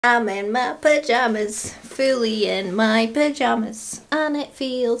I'm in my pajamas, fully in my pajamas, and it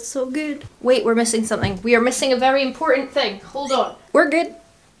feels so good. Wait, we're missing something. We are missing a very important thing. Hold on. We're good.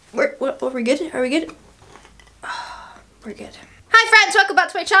 Are we good? Are we good? Oh, we're good. Hi friends, welcome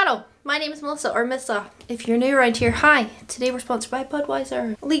back to my channel. My name is Melissa, or Missa. If you're new around here, hi. Today we're sponsored by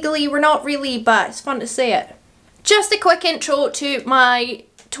Budweiser. Legally, we're not really, but it's fun to say it. Just a quick intro to my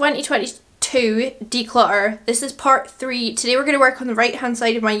 2022 declutter. This is part 3. Today we're going to work on the right hand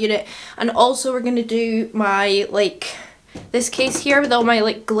side of my unit, and also we're going to do my, this case here with all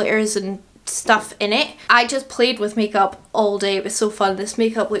my glitters and stuff in it. I just played with makeup all day. It was so fun. This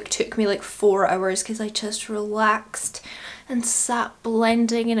makeup look took me 4 hours because I just relaxed and sat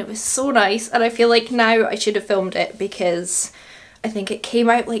blending, and it was so nice. And I feel like now I should have filmed it because I think it came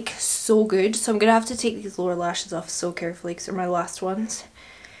out so good. So I'm gonna have to take these lower lashes off so carefully because they're my last ones.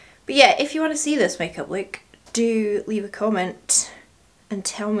 But yeah, if you want to see this makeup look, do leave a comment and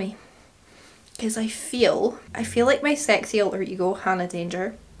tell me, because I feel like my sexy alter ego Hannah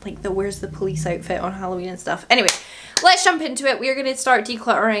Danger, the where's the police outfit on Halloween and stuff. Anyway, let's jump into it. We're going to start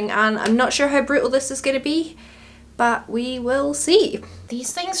decluttering, and I'm not sure how brutal this is going to be, but we will see.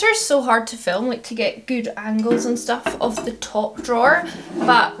 These things are so hard to film, to get good angles and stuff of the top drawer,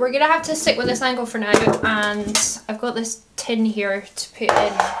 but we're going to have to stick with this angle for now. And I've got this tin here to put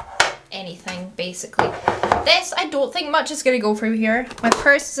in anything, basically. This, I don't think much is going to go through here. My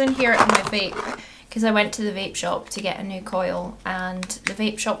purse is in here and my vape, because I went to the vape shop to get a new coil, and the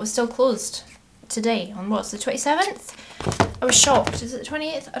vape shop was still closed today on what's the 27th? I was shocked. Is it the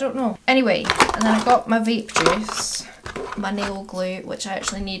 28th? I don't know. Anyway, and then I got my vape juice, my nail glue, which I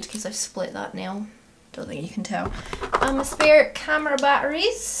actually need because I've split that nail. Don't think you can tell. And my spare camera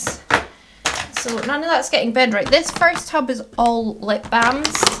batteries. So none of that's getting bent right. This first tub is all lip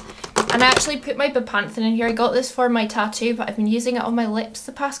balms. And I actually put my Bepanthen in here. I got this for my tattoo, but I've been using it on my lips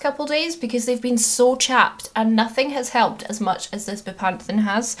the past couple days because they've been so chapped, and nothing has helped as much as this Bepanthen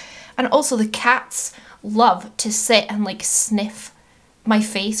has. And also the cats love to sit and sniff my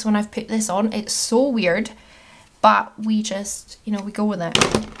face when I've put this on. It's so weird, but we just, we go with it.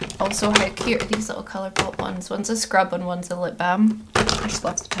 Also, how cute are these little Colourpop ones? One's a scrub and one's a lip balm. I just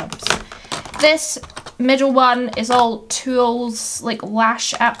love the tubs. This middle one is all tools,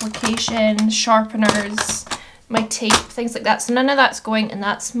 lash application, sharpeners, my tape, things like that. So none of that's going, and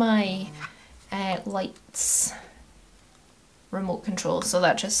that's my lights remote control, so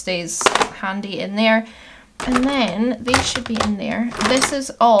that just stays handy in there. And then they should be in there. This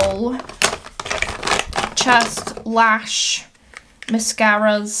is all just lash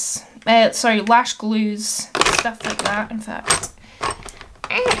mascaras, lash glues, stuff like that. In fact,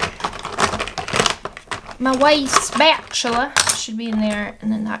 my wife's spatula should be in there,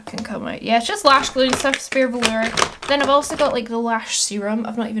 and then that can come out. Yeah, it's just lash glue and stuff, spare velour. Then I've also got the lash serum.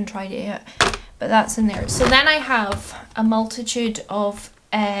 I've not even tried it yet, but that's in there. So then I have a multitude of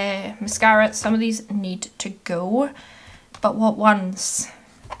mascara. Some of these need to go, but what ones?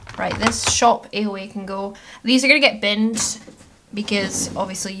 Right, this Shop AOA can go. These are gonna get binned because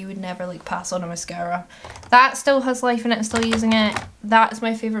obviously you would never pass on a mascara. That still has life in it. I'm still using it. That is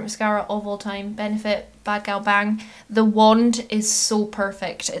my favourite mascara of all time. Benefit Bad Gal Bang. The wand is so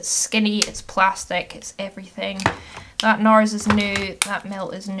perfect. It's skinny, it's plastic, it's everything. That NARS is new, that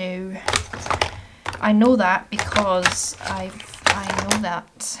Melt is new. I know that because I know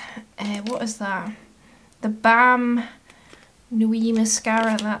that. What is that? The Bam Nui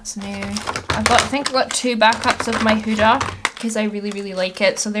mascara, that's new. I think I've got 2 backups of my Huda because I really like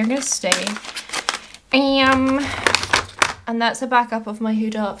it, so they're gonna stay. And that's a backup of my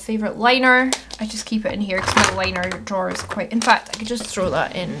Huda favourite liner. I just keep it in here because my liner drawer is quite, in fact I could just throw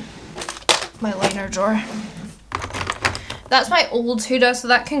that in my liner drawer. That's my old Huda, so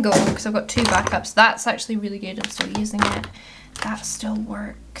that can go because I've got 2 backups. That's actually really good. I'm still using it. That still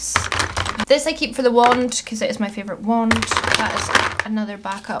works. This I keep for the wand because it is my favourite wand. That is another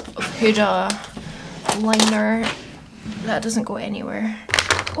backup of Huda liner. That doesn't go anywhere.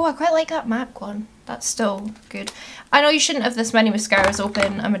 Oh, I quite like that MAC one. That's still good. I know you shouldn't have this many mascaras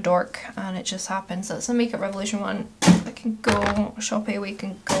open. I'm a dork and it just happens. That's a Makeup Revolution one. That can go. Shop AOA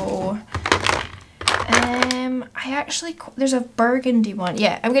can go. There's a burgundy one.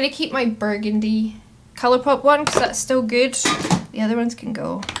 Yeah, I'm going to keep my burgundy Colourpop one because that's still good. The other ones can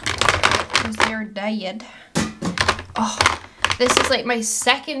go because they're dead. Oh, this is my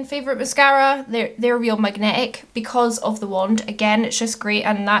second favourite mascara. They're real magnetic because of the wand. Again, it's just great,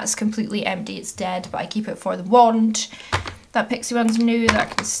 and that's completely empty. It's dead, but I keep it for the wand. That Pixie one's new.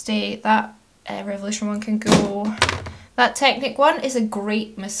 That can stay. That Revolution one can go. That Technic one is a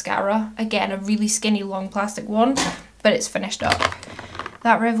great mascara. Again, a really skinny long plastic one, but it's finished up.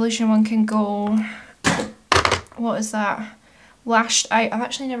 That Revolution one can go, what is that? Lashed Out. I've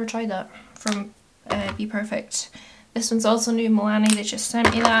actually never tried that from Be Perfect. This one's also new. Milani, they just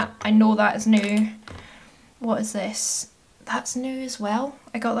sent me that. I know that is new. What is this? That's new as well.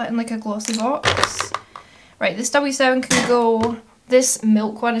 I got that in like a glossy box. Right, this W7 can go. This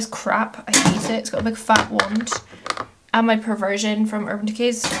Milk one is crap. I hate it. It's got a big fat wand. And my Perversion from Urban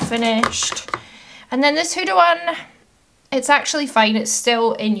Decay's finished. And then this Huda one, it's actually fine. It's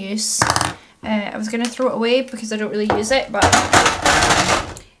still in use. I was going to throw it away because I don't really use it, but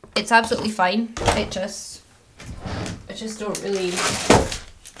it's absolutely fine. I just don't really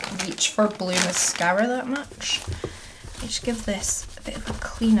reach for blue mascara that much. I just give this a bit of a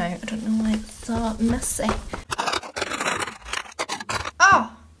clean out. I don't know why it's so messy.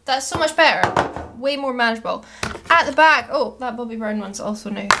 Oh, that's so much better. Way more manageable. At the back, oh, that Bobbi Brown one's also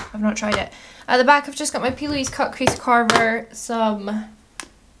new. I've not tried it. At the back, I've just got my P. Louise Cut Crease Carver, some,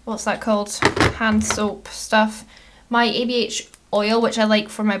 what's that called? Hand soap stuff. My ABH oil, which I like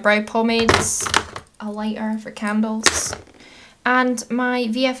for my brow pomades. A lighter for candles. And my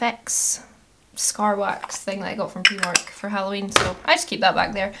VFX scar wax thing that I got from Primark for Halloween, so I just keep that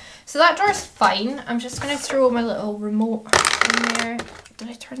back there. So that drawer's fine. I'm just going to throw my little remote in there. Did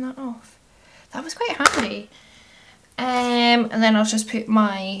I turn that off? That was quite handy. And then I'll just put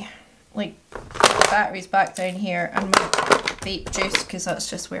my like batteries back down here and my vape juice, because that's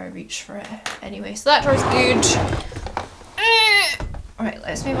just where I reach for it anyway. So that drawer's good. Alright,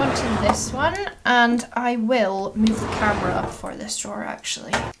 let's move on to this one, and I will move the camera up for this drawer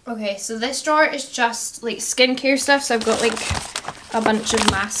actually. Okay, so this drawer is just like skincare stuff, so I've got like a bunch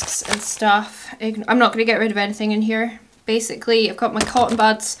of masks and stuff. I'm not going to get rid of anything in here. Basically, I've got my cotton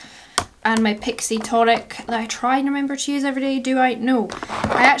buds and my Pixie tonic that I try and remember to use every day. Do I? No.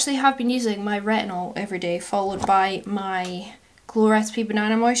 I actually have been using my retinol every day, followed by my Glow Recipe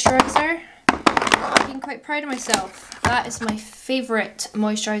Banana Moisturiser. I'm being quite proud of myself. That is my favourite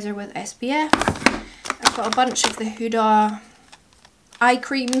moisturiser with SPF. I've got a bunch of the Huda eye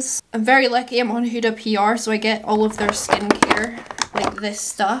creams. I'm very lucky I'm on Huda PR, so I get all of their skincare, like this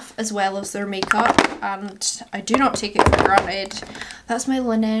stuff, as well as their makeup, and I do not take it for granted. That's my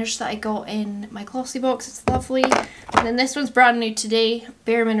Laneige that I got in my glossy box. It's lovely. And then this one's brand new today.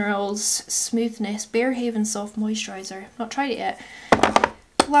 Bare Minerals Smoothness Bare Haven Soft Moisturiser. Not tried it yet.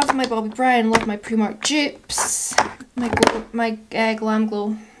 Love my Bobbi Brown, love my Primark dupes, my Glam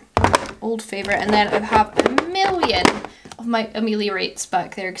Glow old favourite, and then I have a million of my Ameliorates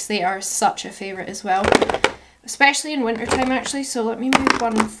back there because they are such a favourite as well, especially in winter time actually. So let me move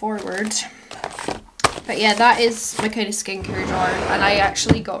one forward. But yeah, that is my kind of skincare drawer, and I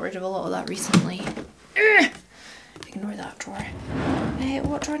actually got rid of a lot of that recently. Ignore that drawer.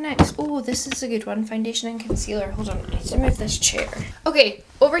 What drawer next? Oh, this is a good one. Foundation and concealer. Hold on, I need to move this chair. Okay,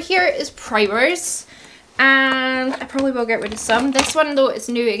 over here is primers, and I probably will get rid of some. This one though is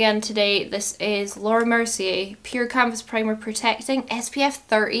new again today. This is Laura Mercier Pure Canvas Primer Protecting SPF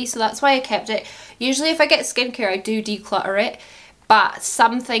 30, so that's why I kept it. Usually if I get skincare I do declutter it, but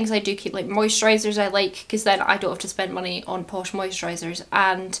some things I do keep, like moisturisers I like, because then I don't have to spend money on posh moisturisers,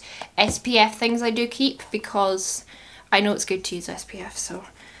 and SPF things I do keep because I know it's good to use SPF. So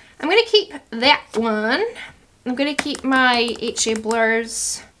I'm going to keep that one. I'm going to keep my HA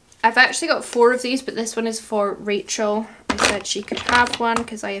Blurs. I've actually got 4 of these, but this one is for Rachel. I said she could have one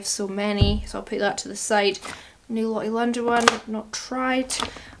because I have so many, so I'll put that to the side. New Lottie London one, not tried.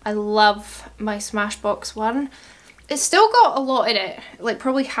 I love my Smashbox one. It's still got a lot in it, like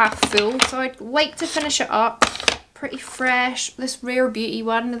probably half full, so I'd like to finish it up. Pretty fresh. This Rare Beauty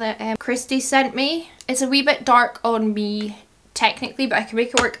one that Christy sent me. It's a wee bit dark on me technically, but I can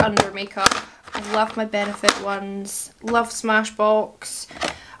make it work under makeup. I love my Benefit ones. Love Smashbox.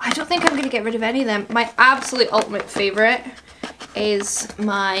 I don't think I'm going to get rid of any of them. My absolute ultimate favourite is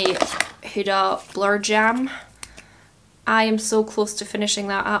my Huda Blur Jam. I am so close to finishing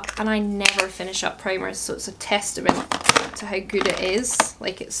that up, and I never finish up primers, so it's a testament to how good it is.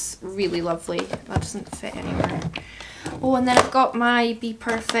 Like, it's really lovely. That doesn't fit anywhere. Oh, and then I've got my Be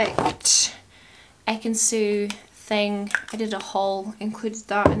Perfect Ekin-Su thing. I did a haul, included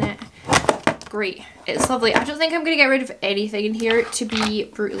that in it. Great. It's lovely. I don't think I'm going to get rid of anything in here, to be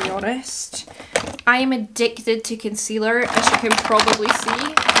brutally honest. I am addicted to concealer, as you can probably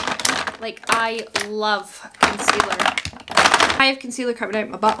see. Like, I love concealer. I have concealer coming out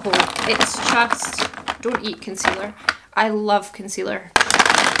my butthole. It's just, don't eat concealer. I love concealer.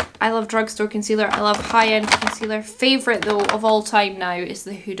 I love drugstore concealer. I love high-end concealer. Favourite though of all time now is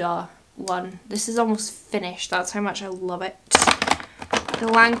the Huda one. This is almost finished. That's how much I love it. The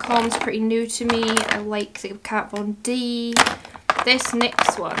Lancome's pretty new to me. I like the Kat Von D. This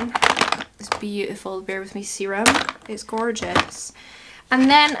next one is beautiful, Bear With Me serum. It's gorgeous. And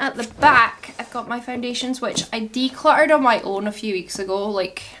then at the back, I've got my foundations, which I decluttered on my own a few weeks ago,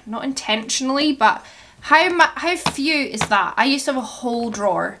 like not intentionally, but how few is that? I used to have a whole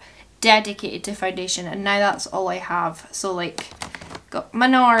drawer dedicated to foundation, and now that's all I have. So like, got my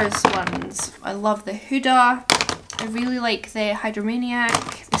NARS ones. I love the Huda. I really like the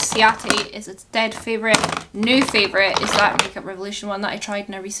Hydromaniac. The Ciate is its dead favourite. New favourite is that Makeup Revolution one that I tried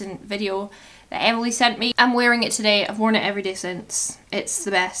in a recent video that Emily sent me. I'm wearing it today. I've worn it every day since. It's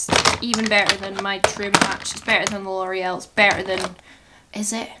the best. Even better than my True Match. It's better than the L'Oreal. It's better than...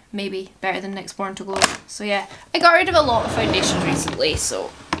 Is it? Maybe. Better than NYX Born to Glow. So yeah, I got rid of a lot of foundations recently,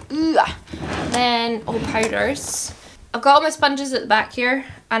 so... Then, all powders. I've got all my sponges at the back here,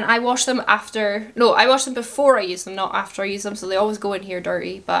 and I wash them after... No, I wash them before I use them, not after I use them, so they always go in here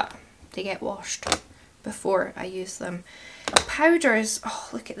dirty, but they get washed before I use them. Powders, oh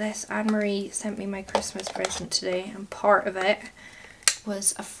look at this, Anne-Marie sent me my Christmas present today, and part of it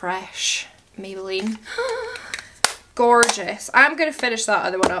was a fresh Maybelline. Gorgeous. I'm going to finish that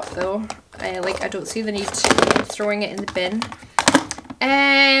other one up though, I don't see the need to throwing it in the bin.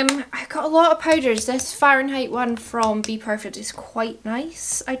 I got a lot of powders. This Fahrenheit one from Be Perfect is quite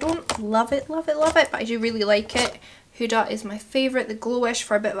nice. I don't love it, but I do really like it. Huda is my favourite, the Glowish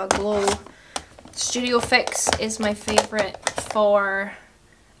for a bit of a glow. Studio Fix is my favourite for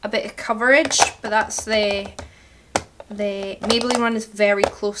a bit of coverage, but that's the Maybelline one is very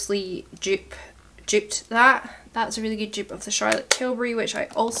closely duped that. That's a really good dupe of the Charlotte Tilbury, which I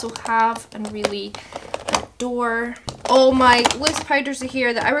also have and really adore. All my loose powders are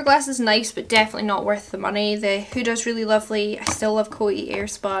here. The Hourglass is nice, but definitely not worth the money. The Huda's really lovely. I still love Coty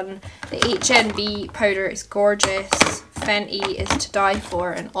Airspun. The HNB powder is gorgeous. Fenty is to die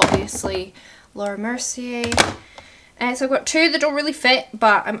for, and obviously Laura Mercier. So I've got two that don't really fit,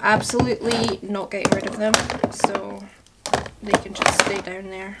 but I'm absolutely not getting rid of them, so they can just stay down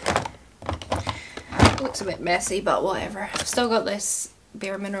there. It looks a bit messy, but whatever. I've still got this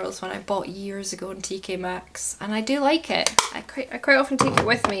Bare Minerals one I bought years ago in TK Maxx, and I do like it. I quite often take it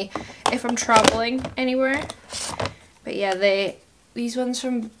with me if I'm travelling anywhere. But yeah, these ones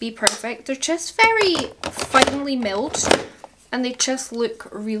from Be Perfect, they're just very finely milled, and they just look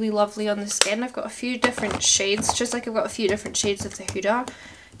really lovely on the skin. I've got a few different shades, just like I've got a few different shades of the Huda,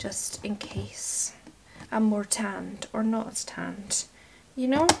 just in case I'm more tanned or not as tanned, you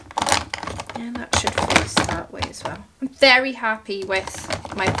know? And that should face that way as well. I'm very happy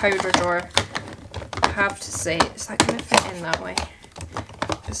with my powder drawer, I have to say. Is that going to fit in that way?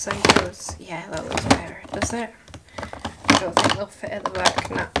 Beside those? Yeah, that looks better. Does it? I don't think they'll fit at the back.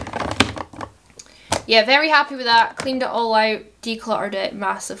 Nah. Yeah, very happy with that. Cleaned it all out, decluttered it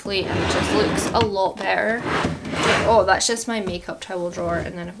massively, and it just looks a lot better. Oh, that's just my makeup towel drawer,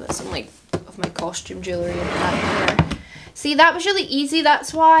 and then I've got some like of my costume jewellery in that here. See, that was really easy.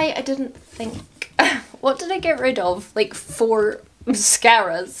 That's why I didn't think... What did I get rid of? Like 4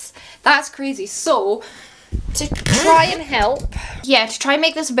 mascaras. That's crazy. So, to try and help... Yeah, to try and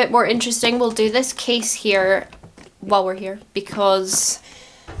make this a bit more interesting, we'll do this case here while we're here, because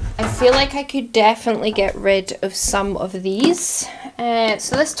I feel like I could definitely get rid of some of these.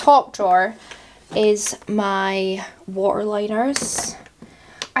 So this top drawer is my waterliners.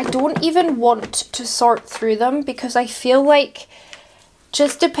 I don't even want to sort through them because I feel like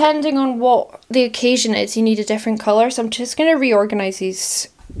just depending on what the occasion is, you need a different colour. So I'm just going to reorganise these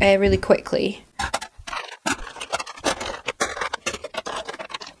really quickly.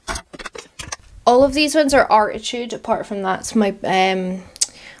 All of these ones are Artitude, apart from that's my,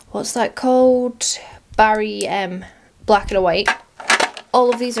 what's that called? Barry Black and White.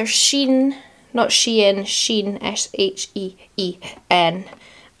 All of these are Sheen, not Shein, Sheen, S-H-E-E-N.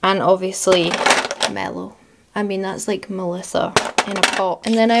 And obviously Mellow. I mean, that's like Melissa in a pot.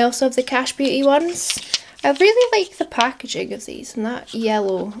 And then I also have the Cash Beauty ones. I really like the packaging of these, and that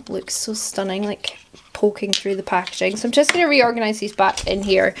yellow looks so stunning, like poking through the packaging. So I'm just going to reorganise these back in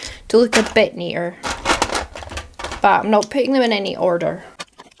here to look a bit neater. But I'm not putting them in any order.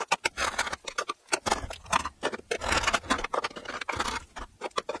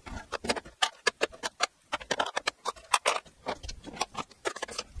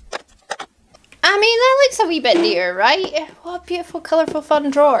 A wee bit neater, right? What a beautiful, colourful,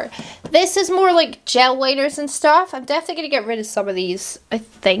 fun drawer. This is more like gel liners and stuff. I'm definitely going to get rid of some of these, I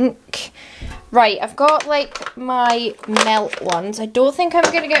think. Right, I've got like my melt ones. I don't think I'm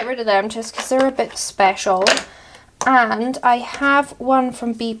going to get rid of them just because they're a bit special. And I have one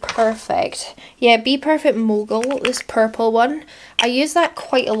from Be Perfect. Yeah, Be Perfect Mogul, this purple one. I use that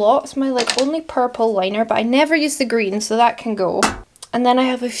quite a lot. It's my like only purple liner, but I never use the green, so that can go. And then I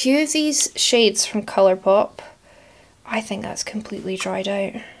have a few of these shades from Colourpop. I think that's completely dried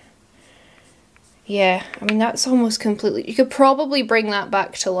out. Yeah, I mean that's almost completely... You could probably bring that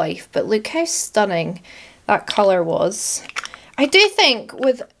back to life, but look how stunning that colour was. I do think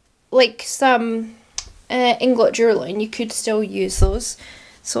with like some... Inglot Duraline, you could still use those,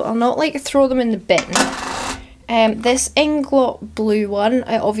 so I'll not like throw them in the bin. This Inglot blue one,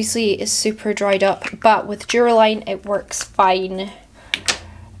 it obviously is super dried up, but with Duraline it works fine.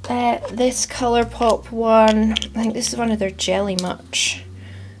 This Colourpop one, I think this is one of their Jelly Much.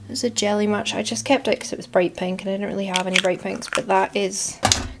 It's a Jelly Much. I just kept it because it was bright pink and I didn't really have any bright pinks, but that is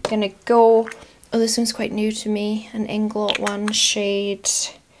gonna go. Oh, this one's quite new to me, an Inglot one, shade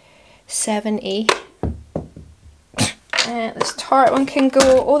 70. This Tarte one can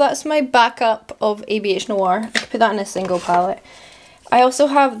go. Oh, that's my backup of ABH Noir. I could put that in a single palette. I also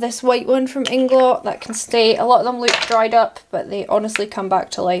have this white one from Inglot that can stay. A lot of them look dried up, but they honestly come back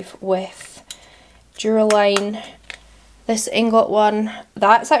to life with Duraline. This Inglot one,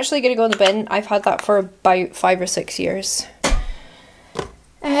 that's actually going to go in the bin. I've had that for about 5 or 6 years.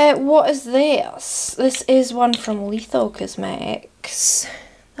 What is this? This is one from Lethal Cosmetics.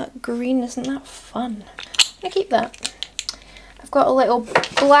 That green, isn't that fun? I'm going to keep that. I've got a little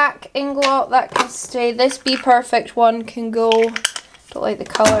black Inglot that can stay. This Be Perfect one can go. Don't like the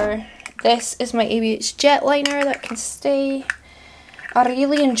colour. This is my ABH Jet Liner that can stay. I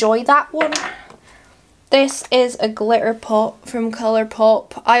really enjoy that one. This is a glitter pot from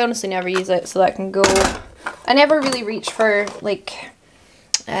Colourpop. I honestly never use it, so that can go. I never really reach for like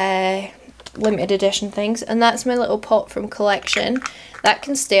limited edition things, and that's my little pot from Collection. That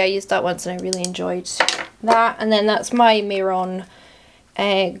can stay. I used that once and I really enjoyed that. And then that's my Mayron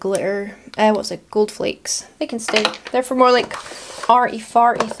glitter, what's it, Gold Flakes. They can stay. They're for more like arty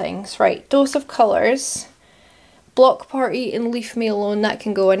farty things. Right, Dose of Colours, Block Party and Leave Me Alone, that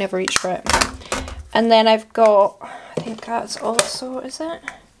can go. I never reach for it. And then I've got, I think that's also, is it?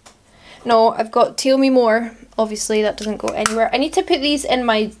 No, I've got Tell Me More. Obviously that doesn't go anywhere. I need to put these in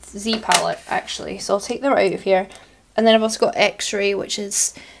my Z palette actually, so I'll take them out of here. And then I've also got X-Ray, which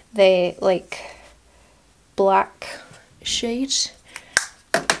is the like black shade.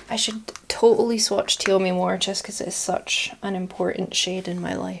 I should totally swatch Tell Me More just because it's such an important shade in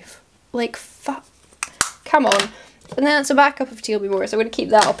my life. Like, come on. And then it's a backup of Tell Me More, so I'm going to keep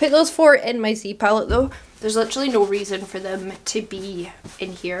that. I'll put those 4 in my Z palette though. There's literally no reason for them to be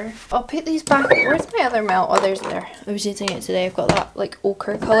in here. I'll put these back. Where's my other melt? Oh, there's there. I was using it today. I've got that like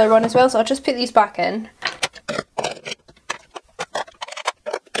ochre colour one as well, so I'll just put these back in.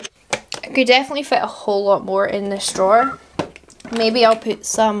 I could definitely fit a whole lot more in this drawer. Maybe I'll put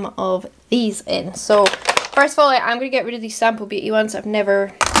some of these in. So first of all, I'm going to get rid of these Sample Beauty ones. I've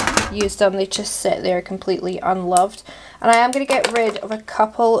never used them. They just sit there completely unloved. And I am going to get rid of a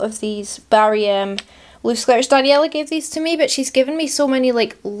couple of these Barry M loose glitters. Daniela gave these to me, but she's given me so many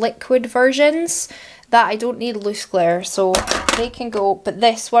like liquid versions that I don't need loose glitter, so they can go. But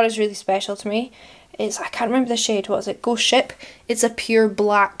this one is really special to me. It's, I can't remember the shade, what is it? Ghost Ship. It's a pure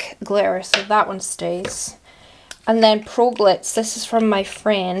black glitter, so that one stays. And then Pro Glitz, this is from my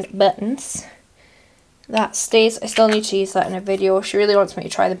friend Buttons. That stays. I still need to use that in a video. She really wants me to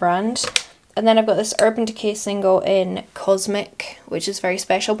try the brand. And then I've got this Urban Decay single in Cosmic, which is very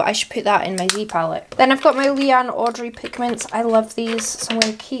special, but I should put that in my Z palette. Then I've got my Leanne Audrey pigments. I love these, so I'm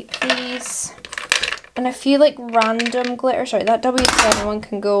going to keep these. And a few like random glitter. Sorry, that W7 one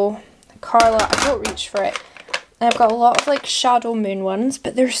can go. Carla, I don't reach for it. And I've got a lot of like Shadow Moon ones,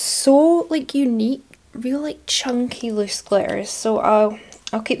 but they're so like unique, real like chunky loose glitters. So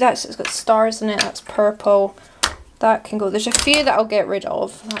I'll keep that. So it's got stars in it. That's purple. That can go. There's a few that I'll get rid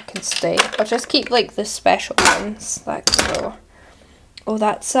of. That can stay. I'll just keep like the special ones. That can go. Oh,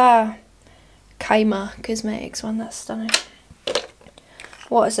 that's a Kaima Cosmetics one. That's stunning.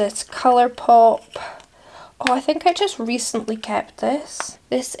 What is this? Colourpop. Oh, I think I just recently kept this.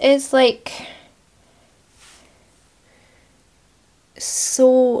 This is like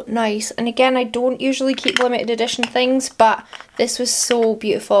so nice. And again, I don't usually keep limited edition things, but this was so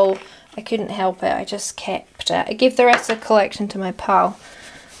beautiful. I couldn't help it. I just kept it. I gave the rest of the collection to my pal,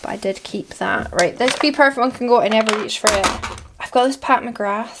 but I did keep that. Right, this Be Perfect one can go. I never reached for it. I've got this Pat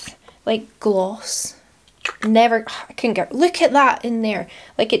McGrath like gloss. Never, I couldn't get, look at that in there.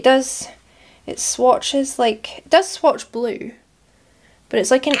 Like it does, it swatches like, it does swatch blue, but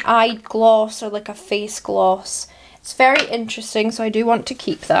it's like an eye gloss or like a face gloss. It's very interesting, so I do want to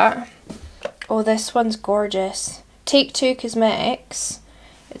keep that. Oh, this one's gorgeous. Take Two Cosmetics.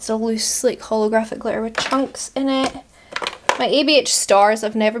 It's a loose, like, holographic glitter with chunks in it. My ABH stars,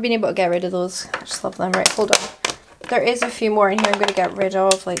 I've never been able to get rid of those. I just love them. Right, hold on. There is a few more in here I'm going to get rid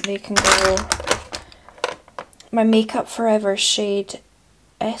of. Like, they can go. My Makeup Forever shade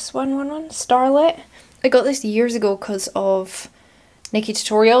S111 Starlit. I got this years ago because of Nikki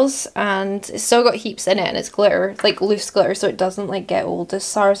Tutorials, and it's still got heaps in it, and it's glitter, like loose glitter, so it doesn't like get old. This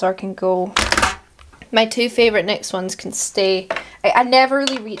Sarazar can go. My two favourite NYX ones can stay. I never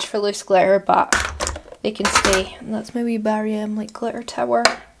really reach for loose glitter, but they can stay. And that's my wee Barry M like glitter tower.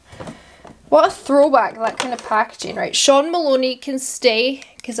 What a throwback, that kind of packaging, right? Sean Maloney can stay,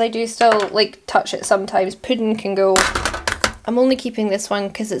 because I do still like touch it sometimes. Pudding can go. I'm only keeping this one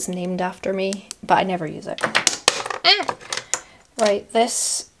because it's named after me, but I never use it. Right,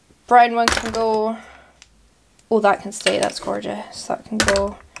 this brown one can go. Oh, that can stay, that's gorgeous. That can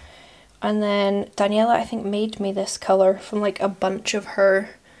go. And then Daniela, I think, made me this colour from like a bunch of her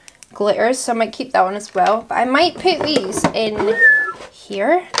glitters, so I might keep that one as well. But I might put these in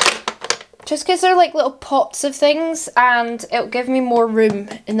here, just because they're like little pots of things, and it'll give me more room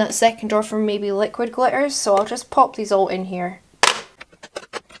in that second drawer for maybe liquid glitters, so I'll just pop these all in here.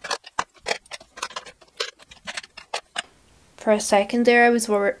 For a second there I was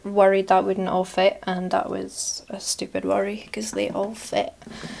worried that wouldn't all fit, and that was a stupid worry because they all fit.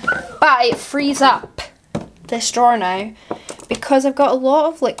 But it frees up this drawer now because I've got a lot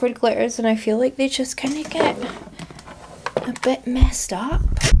of liquid glitters and I feel like they just kind of get a bit messed up.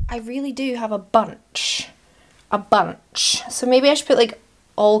 I really do have a bunch. So maybe I should put like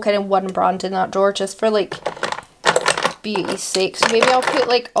all kind of one brand in that drawer just for like beauty's sake. So maybe I'll put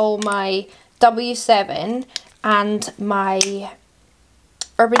like all my W7 and my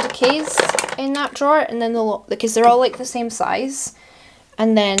Urban Decays in that drawer, and then they'll, because they're all like the same size,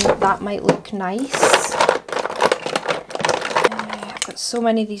 and then that might look nice. I've got so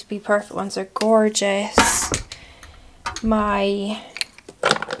many of these Be Perfect ones, they're gorgeous. My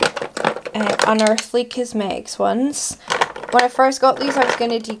Unearthly Cosmetics ones. When I first got these I was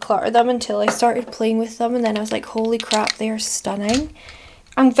going to declutter them until I started playing with them, and then I was like, holy crap, they are stunning.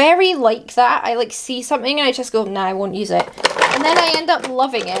 I'm very like that. I like see something and I just go, nah, I won't use it. And then I end up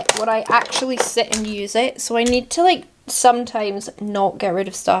loving it when I actually sit and use it. So I need to like sometimes not get rid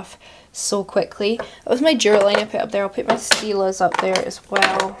of stuff so quickly. That was my Duraline I put up there. I'll put my Stilas up there as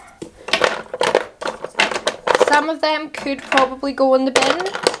well. Some of them could probably go in the bin,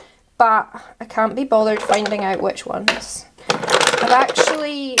 but I can't be bothered finding out which ones. I've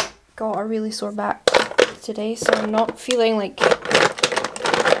actually got a really sore back today, so I'm not feeling like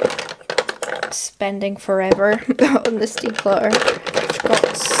spending forever on this declutter. I've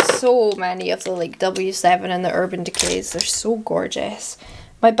got so many of the like W7 and the Urban Decays. They're so gorgeous.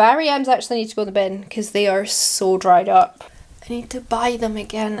 My Barry M's actually need to go in the bin because they are so dried up. I need to buy them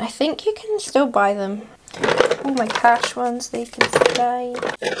again. I think you can still buy them. Oh, my Cash ones, they can stay.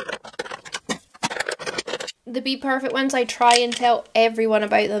 The Be Perfect ones, I try and tell everyone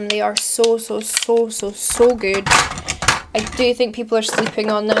about them. They are so good. I do think people are sleeping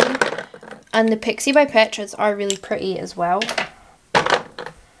on them. And the Pixie by Petras are really pretty as well.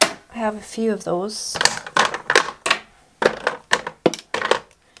 I have a few of those.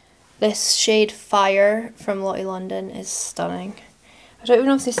 This shade Fire from Lottie London is stunning. I don't even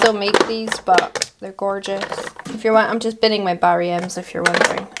know if they still make these, but they're gorgeous. If you're wondering, I'm just binning my Barry M's if you're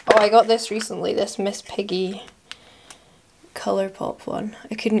wondering. Oh, I got this recently, this Miss Piggy Colourpop one.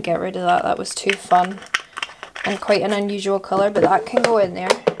 I couldn't get rid of that, that was too fun. And quite an unusual colour, but that can go in there.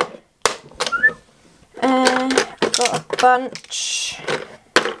 I've got a bunch.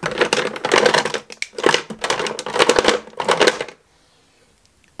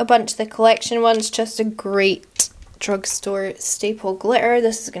 Of the collection ones, just a great drugstore staple glitter.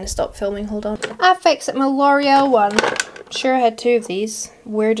 This is going to stop filming, hold on. I fixed it, my L'Oreal one. Sure, I had two of these.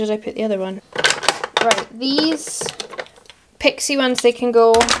 Where did I put the other one? Right, these Pixie ones, they can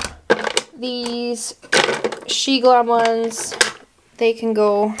go. These She Glam ones, they can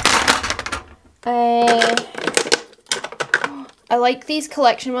go. I like these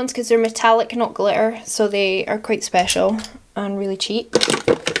collection ones because they're metallic, not glitter, so they are quite special and really cheap.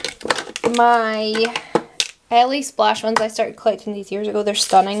 My LA Splash ones, I started collecting these years ago. They're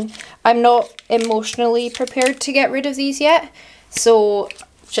stunning. I'm not emotionally prepared to get rid of these yet, so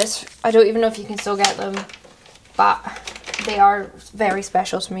I don't even know if you can still get them, but they are very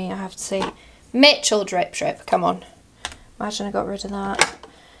special to me, I have to say. Mitchell Drip Drip, come on. Imagine I got rid of that.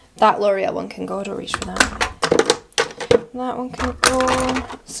 That L'Oreal one can go, I don't reach for that. That one can go.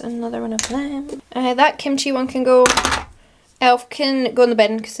 It's another one of them. That kimchi one can go. Elf can go in the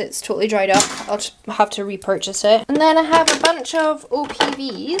bin because it's totally dried up. I'll just have to repurchase it. And then I have a bunch of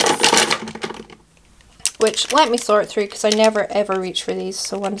OPVs, which let me sort through because I never ever reach for these,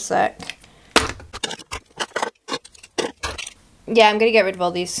 so one sec. Yeah, I'm going to get rid of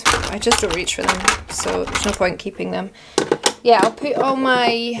all these. I just don't reach for them, so there's no point keeping them. Yeah, I'll put all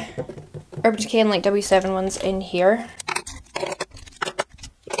my Urban Decay and like W7 ones in here.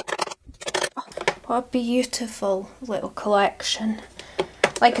 Oh, what a beautiful little collection.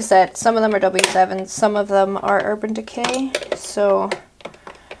 Like I said, some of them are W7s, some of them are Urban Decay, so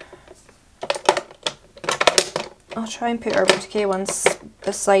I'll try and put Urban Decay ones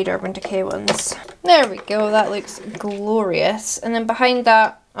beside Urban Decay ones. There we go, that looks glorious. And then behind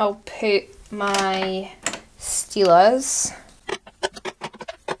that, I'll put my Stilas.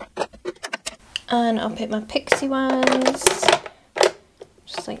 And I'll put my Pixie ones,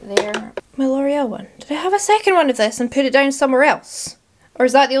 just like there. My L'Oreal one. Did I have a second one of this and put it down somewhere else? Or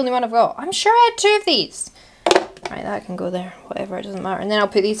is that the only one I've got? I'm sure I had 2 of these. Right, that can go there, whatever, it doesn't matter. And then I'll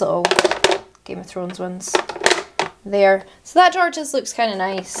put these little Game of Thrones ones there. So that drawer just looks kind of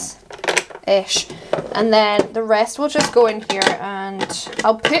nice-ish. And then the rest will just go in here and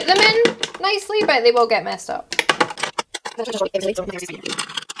I'll put them in nicely, but they will get messed up.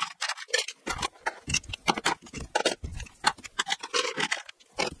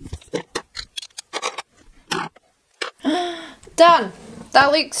 Done!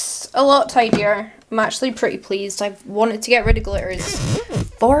 That looks a lot tidier. I'm actually pretty pleased. I've wanted to get rid of glitters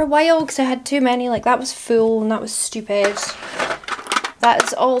for a while because I had too many. Like, that was full and that was stupid. That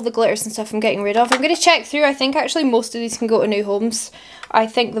is all the glitters and stuff I'm getting rid of. I'm going to check through. I think actually most of these can go to new homes. I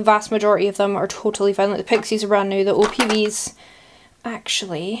think the vast majority of them are totally fine. Like the Pixies are brand new. The OPVs,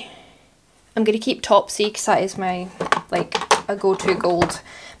 actually, I'm going to keep Topsy because that is my, like, a go-to gold.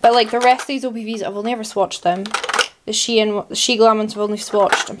 But like the rest of these OPVs, I've only ever swatched them. The She Glam ones I've only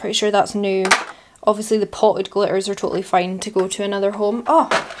swatched. I'm pretty sure that's new. Obviously the potted glitters are totally fine to go to another home. Oh!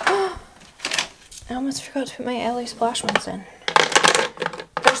 I almost forgot to put my LA Splash ones in.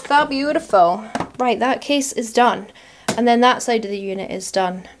 They're so beautiful. Right, that case is done. And then that side of the unit is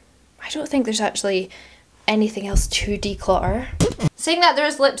done. I don't think there's actually anything else to declutter. Saying that,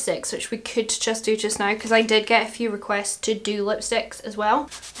 there's lipsticks, which we could just do just now, because I did get a few requests to do lipsticks as well.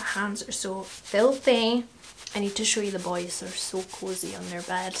 My hands are so filthy. I need to show you the boys. They're so cozy on their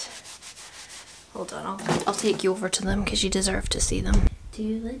bed. Hold on, I'll take you over to them because you deserve to see them.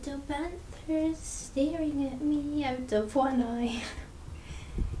 2 little panthers staring at me out of one eye.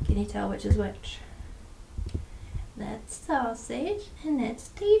 Can you tell which is which? That's sausage and that's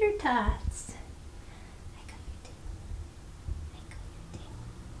tater tots. I got your tail. I got your tail.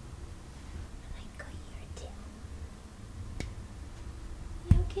 I got your tail.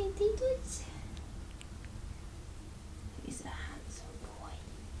 You okay, Taters? He's a handsome boy.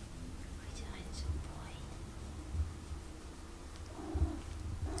 He's a handsome boy.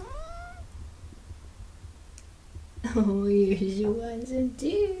 Oh, you're so handsome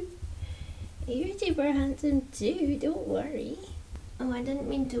too. You're super handsome too, don't worry. Oh, I didn't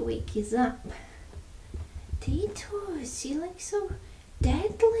mean to wake you up. Titos, you look so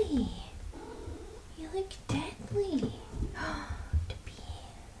deadly. You look deadly. Oh, the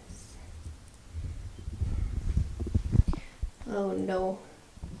beans. Oh no.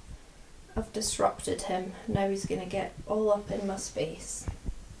 I've disrupted him. Now he's gonna get all up in my space.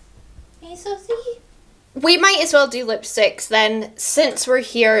 Hey, Susie. We might as well do lipsticks then, since we're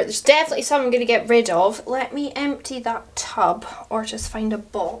here. There's definitely some I'm going to get rid of. Let me empty that tub, or just find a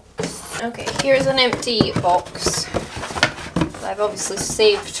box. Okay, here's an empty box that I've obviously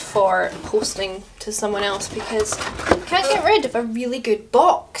saved for posting to someone else, because I can't get rid of a really good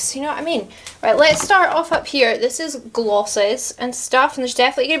box, you know what I mean? Right, let's start off up here. This is glosses and stuff, and there's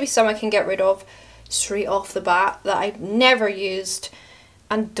definitely going to be some I can get rid of straight off the bat that I've never used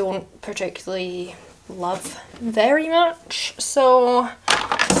and don't particularly love very much. So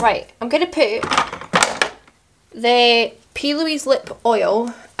right, I'm gonna put the P. Louise lip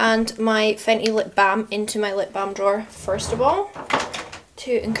oil and my Fenty lip balm into my lip balm drawer first of all,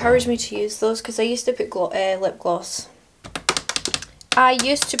 to encourage me to use those, because I used to put lip gloss. I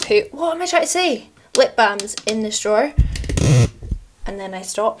used to put, what am I trying to say? Lip balms in this drawer, and then I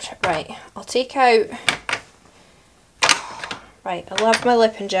stopped. Right, I'll take out, right, I love my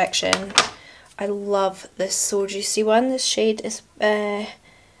lip injection. I love this So Juicy one. This shade is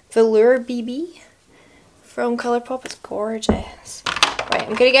Velour BB from Colourpop. It's gorgeous. Right,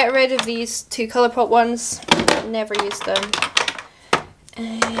 I'm going to get rid of these 2 Colourpop ones. Never used them.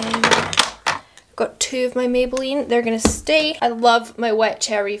 I've got 2 of my Maybelline. They're gonna stay. I love my Wet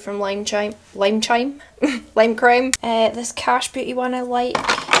Cherry from Lime Crime. This Cash Beauty one I like.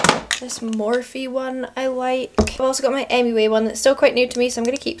 This Morphe one I like. I've also got my MUA one that's still quite new to me, so I'm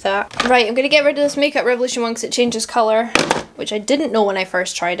going to keep that. Right, I'm going to get rid of this Makeup Revolution one because it changes colour, which I didn't know when I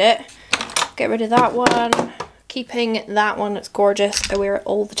first tried it. Get rid of that one. Keeping that one, it's gorgeous. I wear it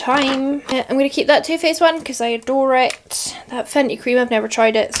all the time. I'm going to keep that Too Faced one because I adore it. That Fenty Cream, I've never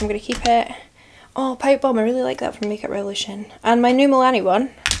tried it, so I'm going to keep it. Oh, Pipe Bomb, I really like that from Makeup Revolution. And my new Milani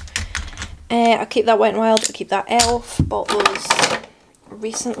one. I'll keep that Wet n Wild, I'll keep that e.l.f. Bought those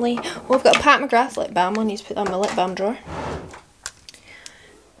recently. Oh, I've got a Pat McGrath lip balm. I need to put that in my lip balm drawer.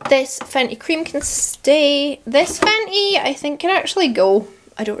 This Fenty Cream can stay. This Fenty, I think, can actually go.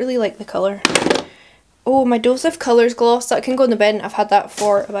 I don't really like the colour. Oh, my Dose of Colours gloss, that can go in the bin. I've had that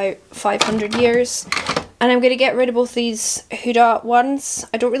for about 500 years. And I'm going to get rid of both these Huda ones.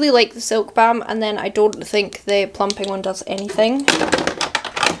 I don't really like the Silk Balm, and then I don't think the plumping one does anything.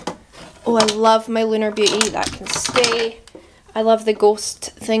 Oh, I love my Lunar Beauty. That can stay. I love the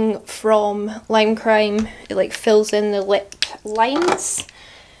Ghost thing from Lime Crime. It like fills in the lip lines.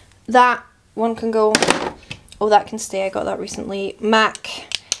 That one can go. Oh, that can stay. I got that recently. MAC.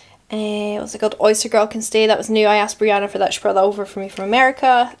 What's it called? Oyster Girl can stay. That was new. I asked Brianna for that. She brought that over for me from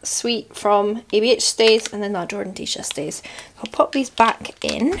America. Sweet from ABH stays. And then that Jordan Tisha stays. I'll pop these back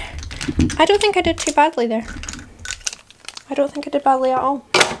in. I don't think I did too badly there. I don't think I did badly at all.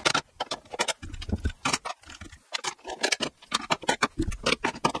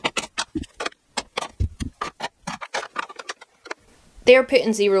 They're put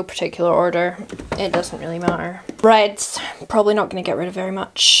in zero particular order. It doesn't really matter. Reds, probably not going to get rid of very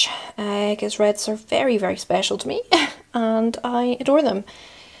much because reds are very, very special to me and I adore them.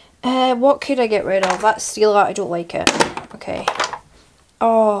 What could I get rid of? That Stila, I don't like it. Okay.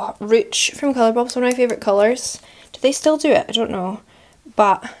 Oh, Rooch from Colourpop's one of my favourite colours. Do they still do it? I don't know.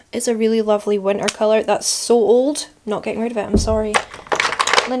 But it's a really lovely winter colour. That's so old. Not getting rid of it, I'm sorry.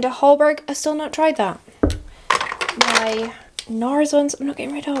 Linda Hallberg, I've still not tried that. My NARS ones, I'm not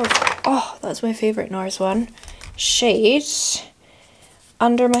getting rid of. Oh, that's my favourite NARS one. Shade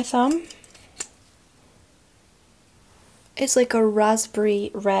Under My Thumb. It's like a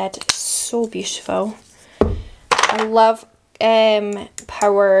raspberry red, so beautiful. I love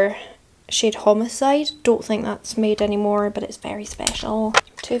Power shade Homicide. Don't think that's made anymore, but it's very special.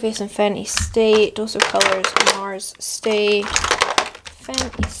 Too Faced and Fenty stay. Dose of Colours, NARS stay.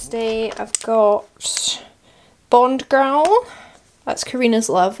 Fenty stay. I've got Bond Girl. That's Karina's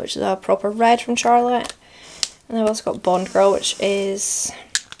Love, which is a proper red from Charlotte. And I've also got Bond Girl, which is,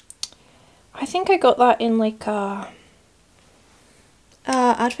 I think I got that in like a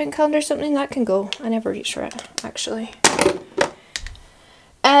advent calendar or something. That can go. I never reached for it, actually.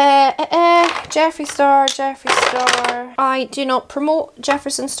 Jeffree Star. I do not promote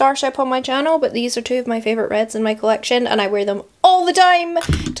Jefferson Starship on my channel, but these are 2 of my favourite reds in my collection and I wear them all the time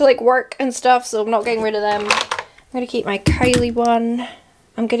to like work and stuff, so I'm not getting rid of them. I'm going to keep my Kylie one.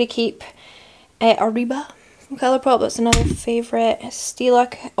 I'm going to keep Ariba from Colourpop. That's another favourite.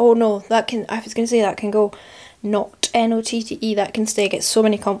 Stila. Oh no, that can, I was going to say that can go. Not N-O-T-T-E, that can stay. I get so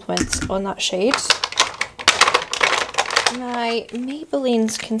many compliments on that shade. My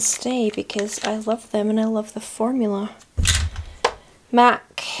Maybellines can stay because I love them and I love the formula.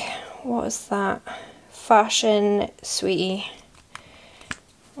 MAC. What is that? Fashion Sweetie.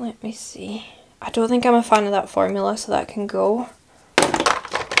 Let me see. I don't think I'm a fan of that formula, so that can go.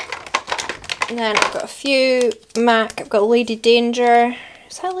 And then I've got a few MAC. I've got Lady Danger.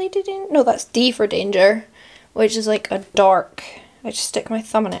 Is that Lady Danger? No, that's D for Danger, which is like a dark. I just stick my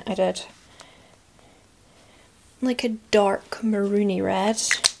thumb in it. I did. Like a dark maroony red.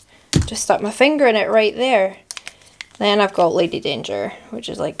 Just stuck my finger in it right there. Then I've got Lady Danger, which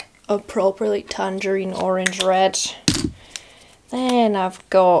is like a proper like tangerine orange red. Then I've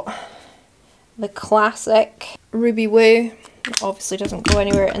got the classic Ruby Woo. It obviously doesn't go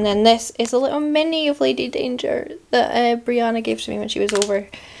anywhere. And then this is a little mini of Lady Danger that Brianna gave to me when she was over.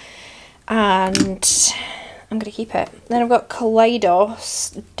 And I'm going to keep it. Then I've got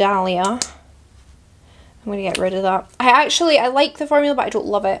Kaleidos Dahlia. I'm going to get rid of that. I like the formula, but I don't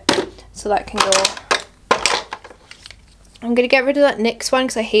love it. So that can go. I'm going to get rid of that NYX one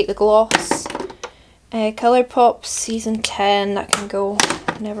because I hate the gloss. Colourpop Season 10, that can go.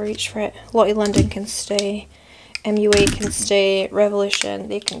 Never reach for it. Lottie London can stay. MUA can stay. Revolution,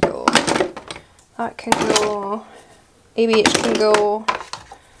 they can go. That can go. ABH can go.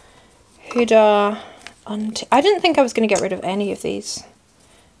 Huda. I didn't think I was going to get rid of any of these.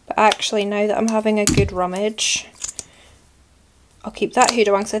 But actually, now that I'm having a good rummage, I'll keep that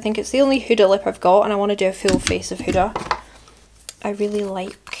Huda one because I think it's the only Huda lip I've got and I want to do a full face of Huda. I really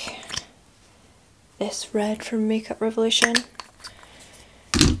like this red from Makeup Revolution.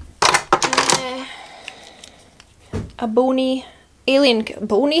 A bony Alien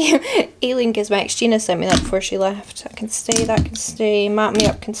Cosmetics. Gina sent me that before she left. That can stay, that can stay. Matte Me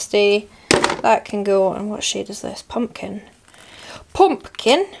Up can stay. That can go. And what shade is this? Pumpkin.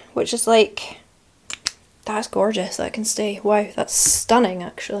 Pumpkin, which is like, that's gorgeous. That can stay. Wow, that's stunning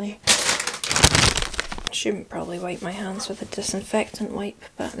actually. I shouldn't probably wipe my hands with a disinfectant wipe,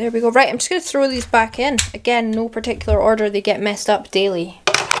 but there we go. Right, I'm just going to throw these back in. Again, no particular order. They get messed up daily.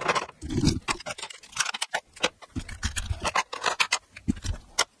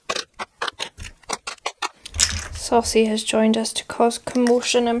 Saucy has joined us to cause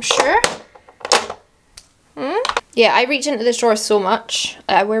commotion, I'm sure. Yeah, I reach into this drawer so much,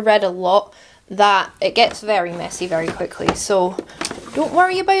 I wear red a lot, that it gets very messy very quickly, so don't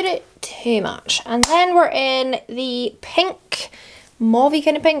worry about it too much. And then we're in the pink, mauvey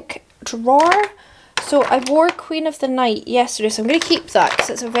kind of pink drawer. So I wore Queen of the Night yesterday, so I'm going to keep that because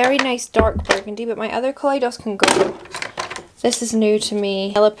it's a very nice dark burgundy, but my other Kaleidos can go. This is new to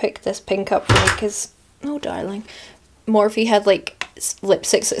me. Ella picked this pink up for me because, oh darling, Morphe had like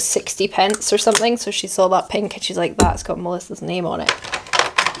lipsticks at 60 pence or something, so she saw that pink and she's like, that's got Melissa's name on it.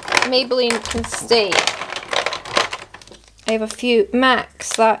 Maybelline can stay. I have a few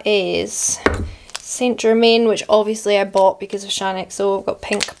MACs, that is Saint Germain, which obviously I bought because of Shannon. So I've got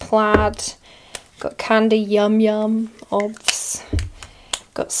Pink Plaid, got Candy Yum Yum, obs,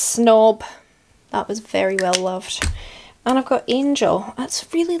 got Snob, that was very well loved, and I've got Angel,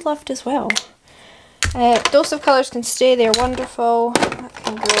 that's really loved as well. Dose of Colours can stay, they're wonderful. That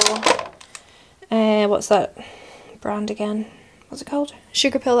can go. What's that brand again? What's it called?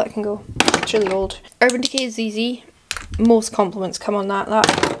 Sugar Pill, that can go. It's really old. Urban Decay ZZ. Most compliments come on that. That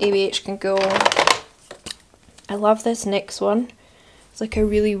ABH can go. I love this NYX one. It's like a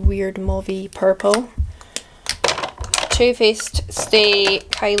really weird mauvey purple. Too Faced stay.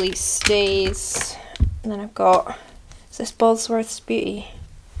 Kylie stays. And then I've got, is this Bosworth's Beauty?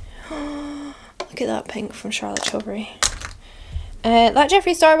 Look at that pink from Charlotte Tilbury. That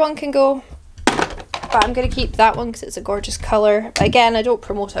Jeffree Star one can go, but I'm going to keep that one because it's a gorgeous colour. Again, I don't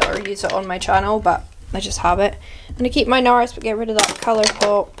promote it or use it on my channel, but I just have it. I'm going to keep my NARS, but get rid of that Colour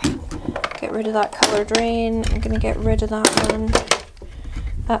Pop. Get rid of that Colour Drain. I'm going to get rid of that one.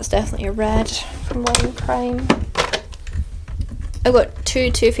 That's definitely a red from Loving Crime. I've got two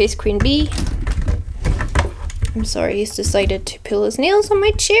Too Faced Queen Bee. I'm sorry, he's decided to pull his nails on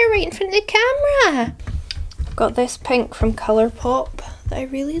my chair right in front of the camera. I've got this pink from Colourpop that I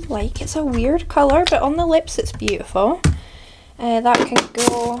really like. It's a weird colour, but on the lips it's beautiful. That can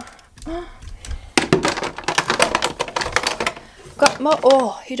go. I've got my,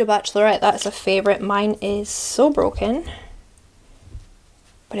 oh, Huda Bachelorette, that's a favourite. Mine is So Broken,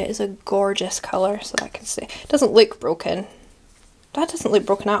 but it is a gorgeous colour, so that can stay. It doesn't look broken. That doesn't look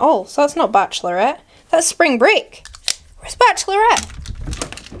broken at all, so that's not Bachelorette. That's Spring Break. Where's Bachelorette?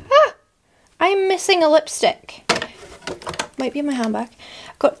 Ah! I'm missing a lipstick. Might be in my handbag.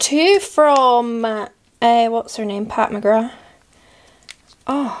 I've got two from, what's her name? Pat McGrath.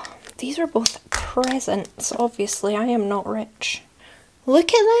 Oh, these are both presents, obviously. I am not rich.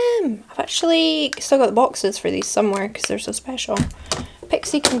 Look at them! I've actually still got the boxes for these somewhere because they're so special.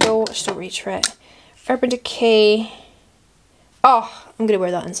 Pixie can go, just don't reach for it. Urban Decay. Oh, I'm going to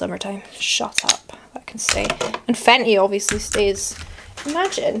wear that in summertime. Shut up. That can stay. And Fenty obviously stays.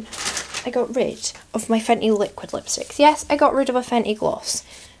 Imagine I got rid of my Fenty liquid lipsticks. Yes, I got rid of a Fenty gloss.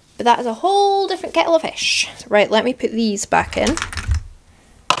 But that is a whole different kettle of fish. So, right, let me put these back in.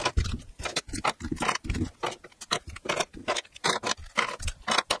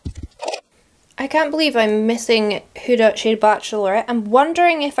 I can't believe I'm missing Huda Shade Bachelorette. I'm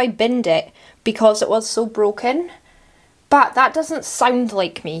wondering if I binned it because it was so broken. But that doesn't sound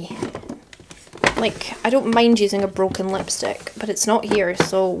like me. Like, I don't mind using a broken lipstick, but it's not here,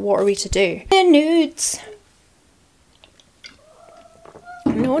 so what are we to do? The nudes.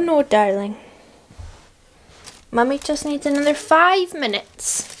 No, no, darling. Mummy just needs another 5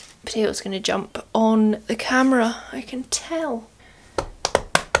 minutes. Potato's gonna jump on the camera, I can tell.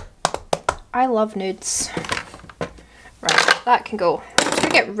 I love nudes. Right, that can go. I'm just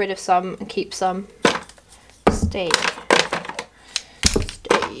gonna get rid of some and keep some. Stay.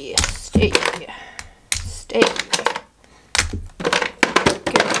 Stay, stay, stay. Good. Stay,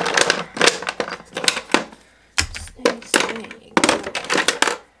 stay.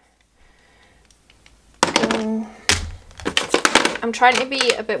 Go. I'm trying to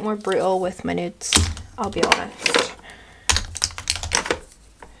be a bit more brutal with my nudes, I'll be honest.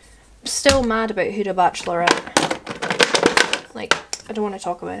 still mad about Huda Bachelorette. Like, I don't want to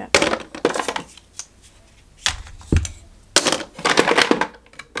talk about it.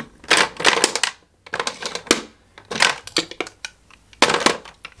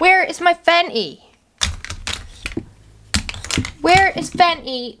 Where is my Fenty? Where is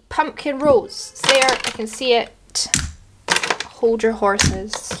Fenty Pumpkin Rose? It's there, I can see it. Hold your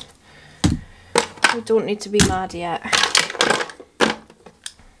horses. We don't need to be mad yet.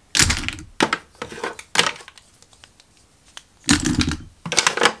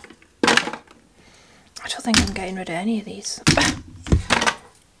 I don't think I'm getting rid of any of these.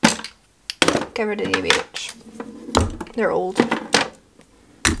 Get rid of the ABH. They're old.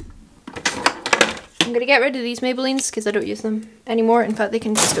 I'm gonna get rid of these Maybellines because I don't use them anymore. In fact, they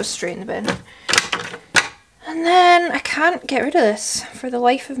can just go straight in the bin. And then I can't get rid of this for the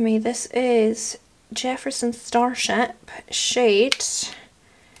life of me. This is Jefferson Starship shade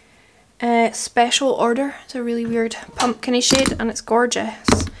Special Order. It's a really weird pumpkin-y shade and it's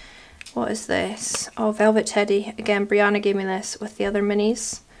gorgeous. What is this? Oh, Velvet Teddy. Again, Brianna gave me this with the other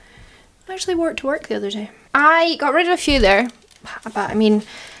minis. I actually wore it to work the other day. I got rid of a few there, but I mean,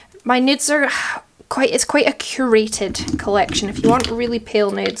 my nudes are it's quite a curated collection. If you want really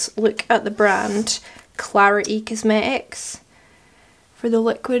pale nudes, look at the brand Clarity Cosmetics for the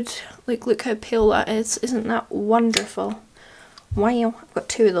liquid. Like, look how pale that is. Isn't that wonderful? Wow, I've got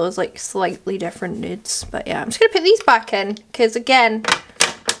two of those, like, slightly different nudes. But yeah, I'm just gonna put these back in because, again,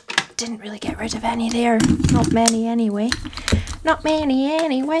 didn't really get rid of any there. Not many anyway. Not many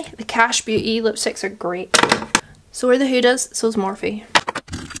anyway. The Cash Beauty lipsticks are great. So are the Hudas, so's Morphe.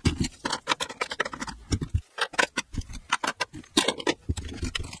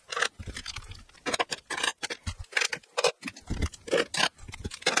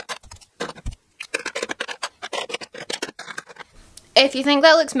 If you think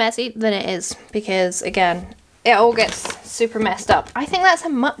that looks messy, then it is, because again, it all gets super messed up. I think that's a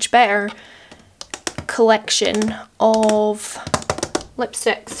much better collection of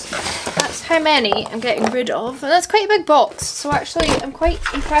lipsticks. That's how many I'm getting rid of, and that's quite a big box, so actually I'm quite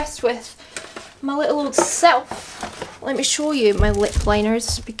impressed with my little old self. Let me show you my lip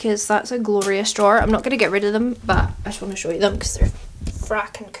liners, because that's a glorious drawer. I'm not going to get rid of them, but I just want to show you them because they're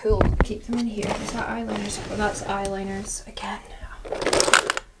fracking cool. Keep them in here. Is that eyeliners? Oh, that's eyeliners again.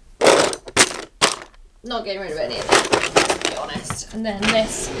 Not getting rid of any of them, to be honest. And then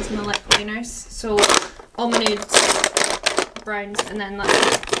this is my lip liners. So all my nudes, browns, and then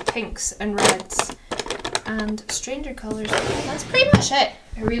like pinks and reds and stranger colours. That's pretty much it.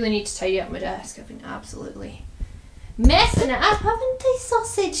 I really need to tidy up my desk. I've been absolutely messing it up, haven't I,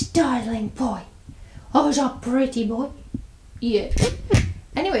 sausage darling boy? Oh, was a pretty boy. Yeah.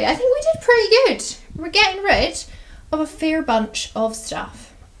 Anyway, I think we did pretty good. We're getting rid of a fair bunch of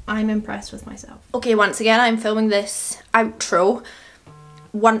stuff. I'm impressed with myself. Okay, once again, I'm filming this outro.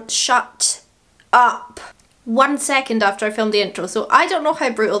 Shut up. 1 second after I filmed the intro. So I don't know how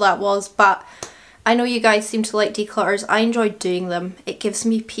brutal that was, but I know you guys seem to like declutters. I enjoyed doing them. It gives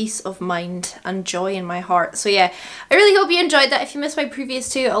me peace of mind and joy in my heart. So yeah, I really hope you enjoyed that. If you missed my previous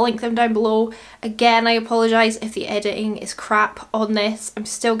two, I'll link them down below. Again, I apologise if the editing is crap on this. I'm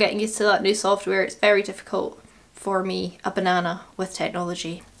still getting used to that new software. It's very difficult for me, a banana with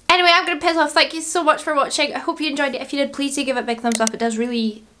technology. Anyway, I'm going to piss off. Thank you so much for watching. I hope you enjoyed it. If you did, please do give it a big thumbs up. It does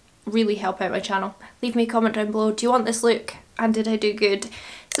really, really help out my channel. Leave me a comment down below. Do you want this look? And did I do good?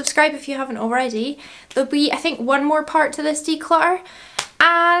 Subscribe if you haven't already. There'll be, I think, one more part to this declutter.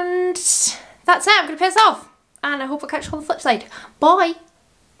 And that's it. I'm going to piss off. And I hope I'll catch you on the flip side. Bye.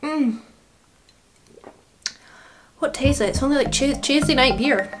 What taste is it? It's only like Tuesday night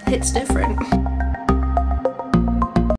beer. It's different.